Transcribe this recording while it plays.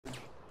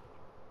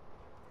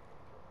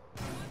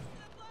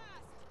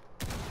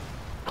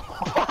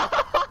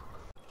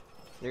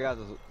You got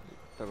this.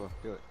 Turbo,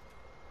 do it.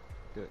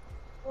 Do it.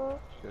 Do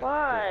it.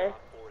 Why?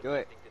 Do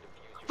it.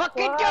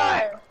 Fucking do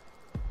Why? it!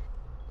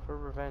 For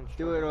revenge.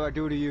 Do it or I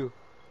do it to you.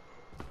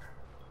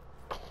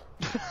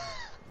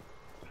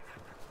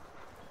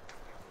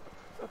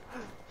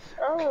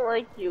 I don't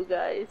like you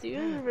guys.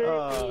 You're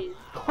really mean.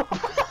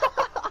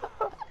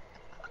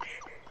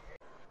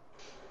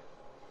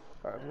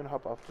 Alright, I'm gonna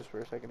hop off just for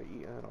a second to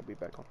eat and then I'll be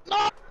back on.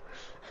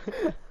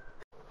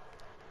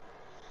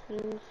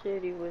 Sin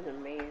City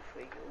wasn't made for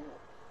you.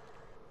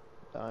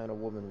 Dying a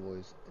woman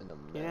voice in a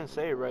man. You didn't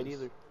say it right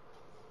either.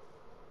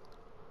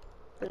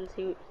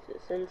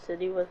 Sin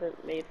City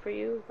wasn't made for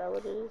you? Is that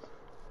what it is?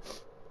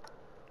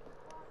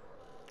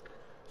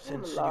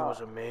 Sin City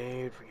wasn't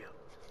made for you.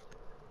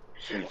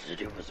 Sin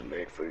City wasn't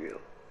made for you.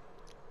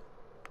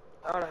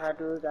 I don't know how to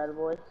do that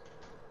voice.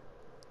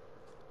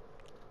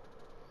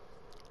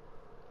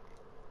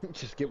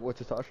 Just get more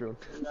testosterone.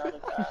 Not a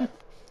guy.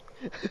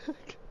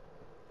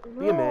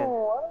 Be a man.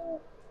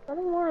 No, I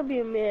don't want to be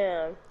a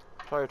man.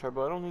 Sorry,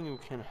 Turbo, I don't think you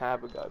can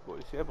have a guy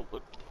voice. You have a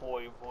little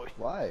boy voice.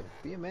 Why?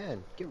 Be a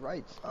man. Get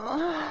rights. What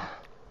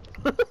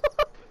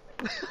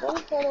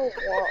if I don't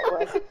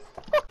want one?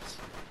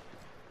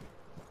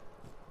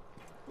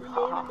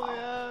 Reloading my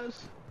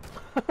ass.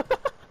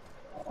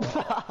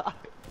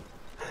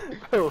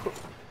 Bro,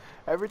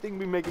 everything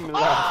be making me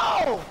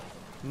laugh. Oh!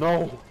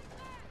 No.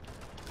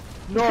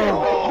 No.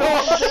 Oh,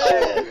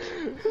 no.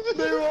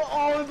 They were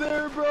all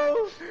there,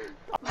 bro.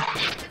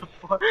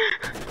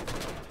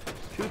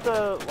 Shoot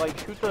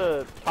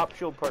the top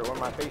shield part where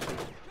my face is,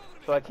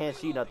 so I can't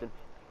see nothing.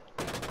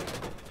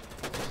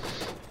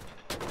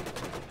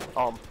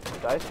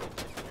 Guys.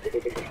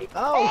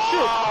 Oh,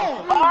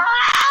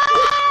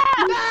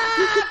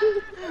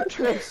 shit!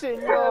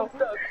 Tristan, yo.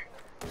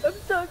 I'm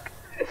stuck.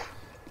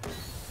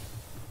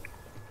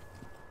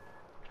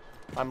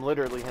 I'm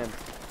literally him.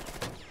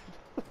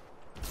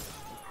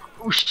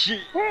 Oh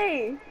shit!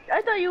 Hey,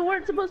 I thought you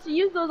weren't supposed to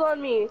use those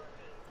on me.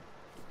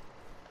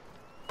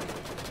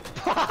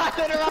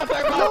 Turn around,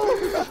 Turbo!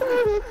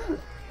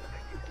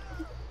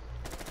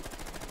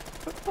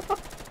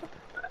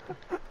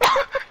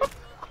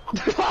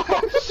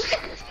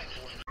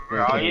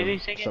 Bro, are you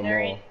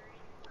secondary?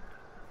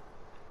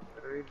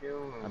 What are you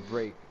doing? I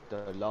break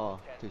the law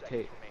to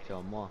take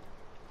your mom.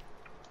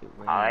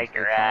 I like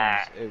your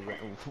ass.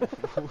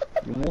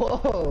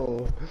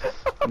 Whoa!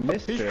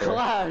 Mister. He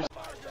clashed!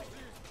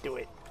 Do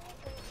it.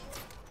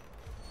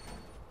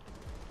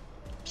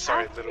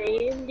 Sorry,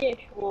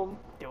 little.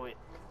 Do it.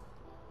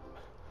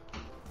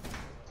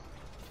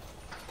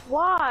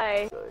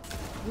 Why? Good.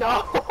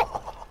 No!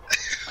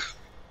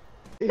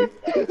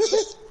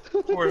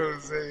 Poor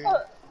Jose.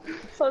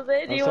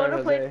 Jose, do you want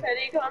to play Jose.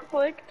 Petty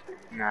Conflict?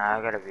 Nah,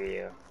 I gotta be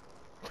you.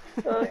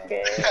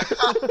 Okay.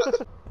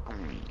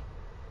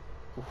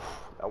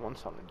 That one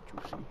sounded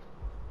juicy.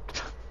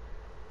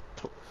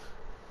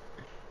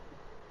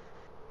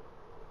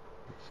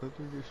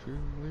 Something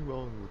extremely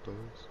wrong with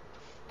us.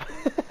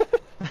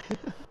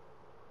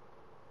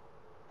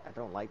 I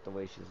don't like the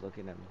way she's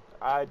looking at me.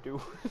 I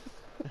do.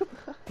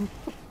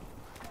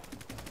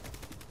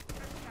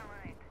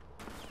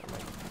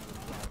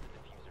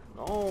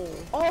 No.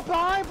 Oh,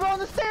 behind, bro, on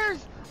the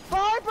stairs!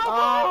 Behind, bro!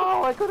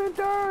 Oh, I couldn't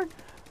turn.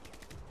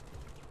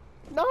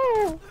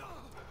 No.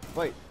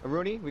 Wait,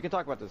 Rooney, we can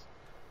talk about this.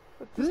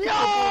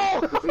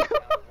 No!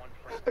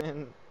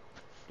 And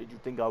Did you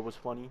think I was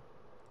funny?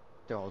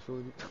 that was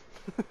really.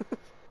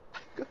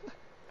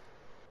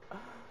 I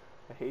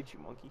hate you,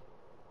 monkey.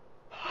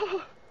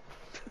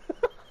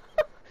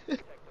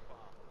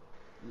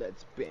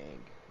 Let's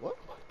bang. What?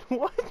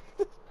 What?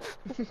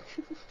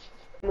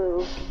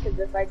 Move, because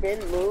if I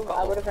didn't move,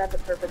 I would have had the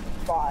perfect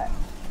spot.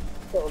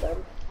 Kill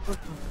them.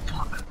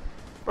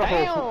 Bro.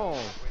 Damn!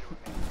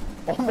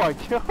 Oh my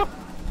god.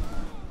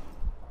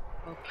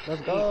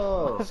 Let's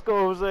go. Let's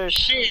go, Jose.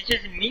 Shit,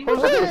 just me.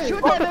 Jose,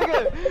 Shoot that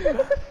nigga!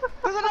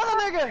 There's another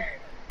nigga!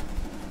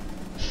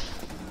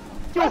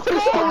 Yo, what's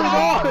going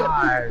on?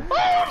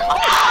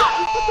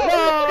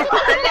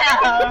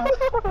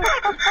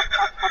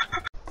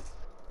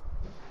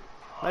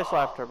 Nice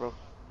laugh, Turbo.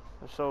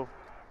 That's so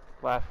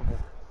laughable.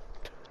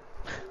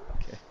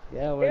 Okay.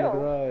 Yeah, we're in the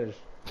garage.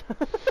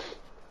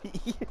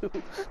 Ew.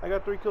 I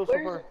got 3 kills so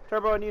Where's far. it?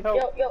 Turbo, I need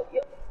help. Yo.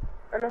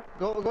 I know.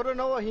 Go to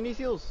Noah, he needs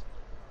heals.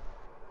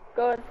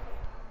 Go ahead.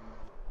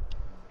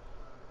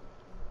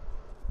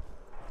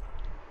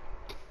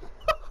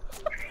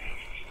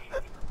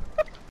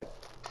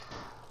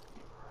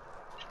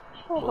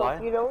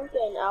 Why? You don't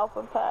get an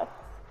alpha pack,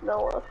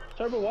 Noah.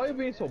 Turbo, why are you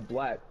being so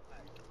black?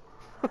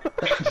 What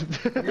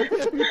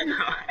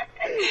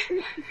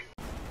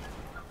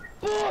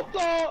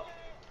the?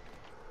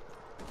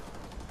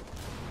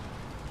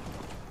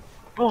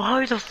 Bro,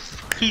 how the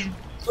fuck he's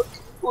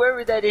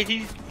whoever that is,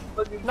 he's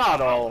fucking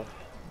Not all.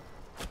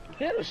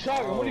 He had a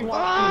shotgun, what do you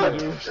want me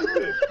to do?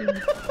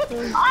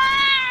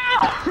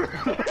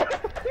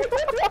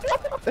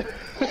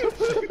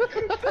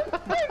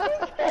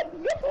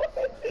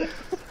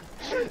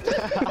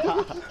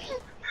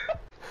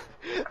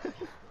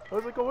 I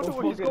was like, I wonder what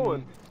going, he's fucking-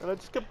 going. And I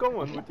just kept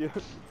going with you.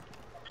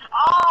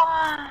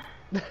 Ah!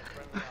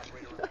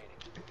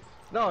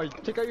 No,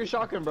 take out your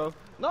shotgun, bro.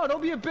 No,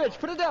 don't be a bitch.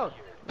 Put it down.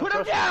 Put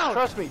him Trust me, down.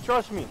 Trust me,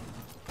 trust me.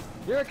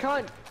 You're a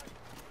cunt.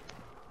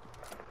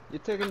 You're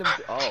taking the.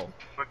 Oh.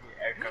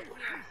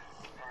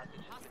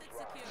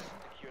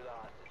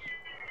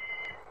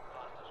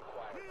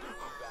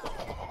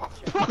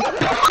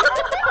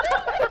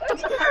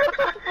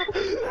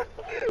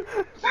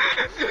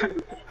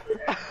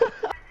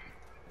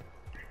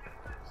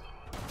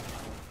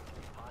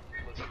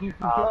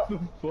 What the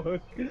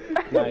fuck?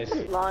 Nice.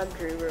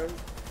 Laundry room.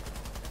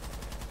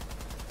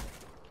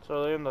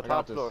 So they're in the I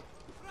got top this. floor.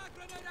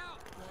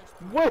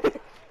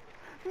 Wait!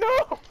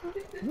 No!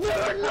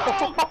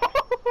 No!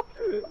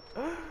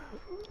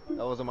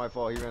 That wasn't my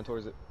fault. He ran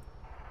towards it.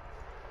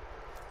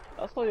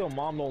 That's why your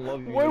mom don't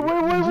love you. Wait!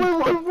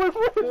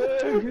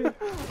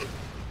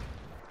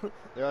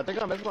 Yeah, I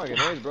think I'm messing with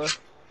my noise, bro.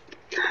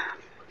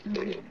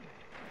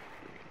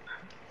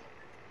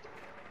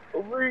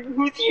 Over,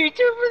 who's here?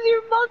 Turn with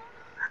your mom.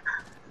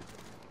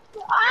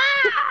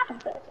 Ah!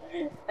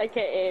 I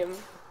can't aim.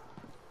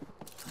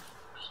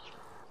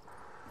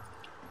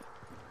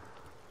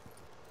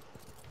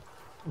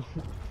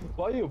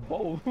 Why you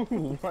both?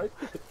 Right?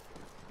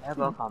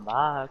 Never come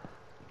back.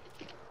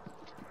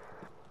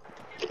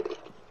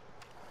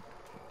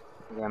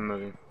 Yeah, I'm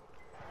moving.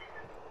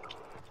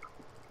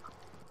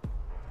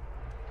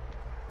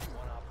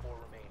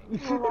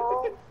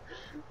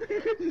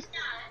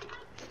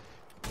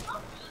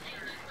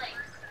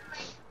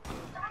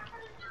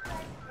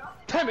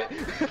 Damn it!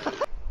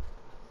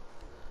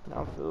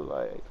 Now I feel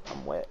like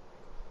I'm wet.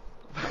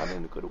 Not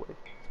in a good way.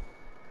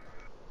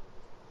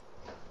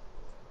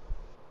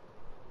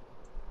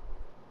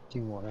 Do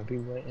you wanna be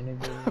wet in a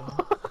good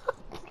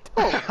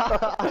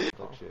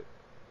Oh shit.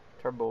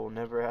 Turbo will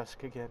never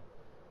ask again.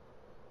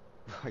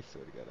 I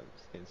swear to God, I'm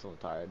just getting so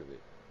tired of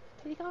it.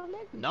 Take out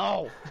leg?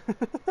 No!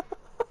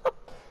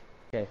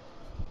 Okay.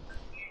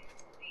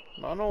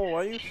 Nano, why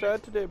are you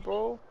sad today,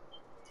 bro?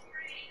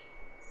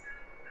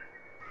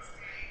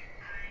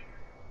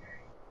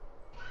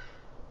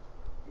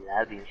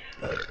 Love you.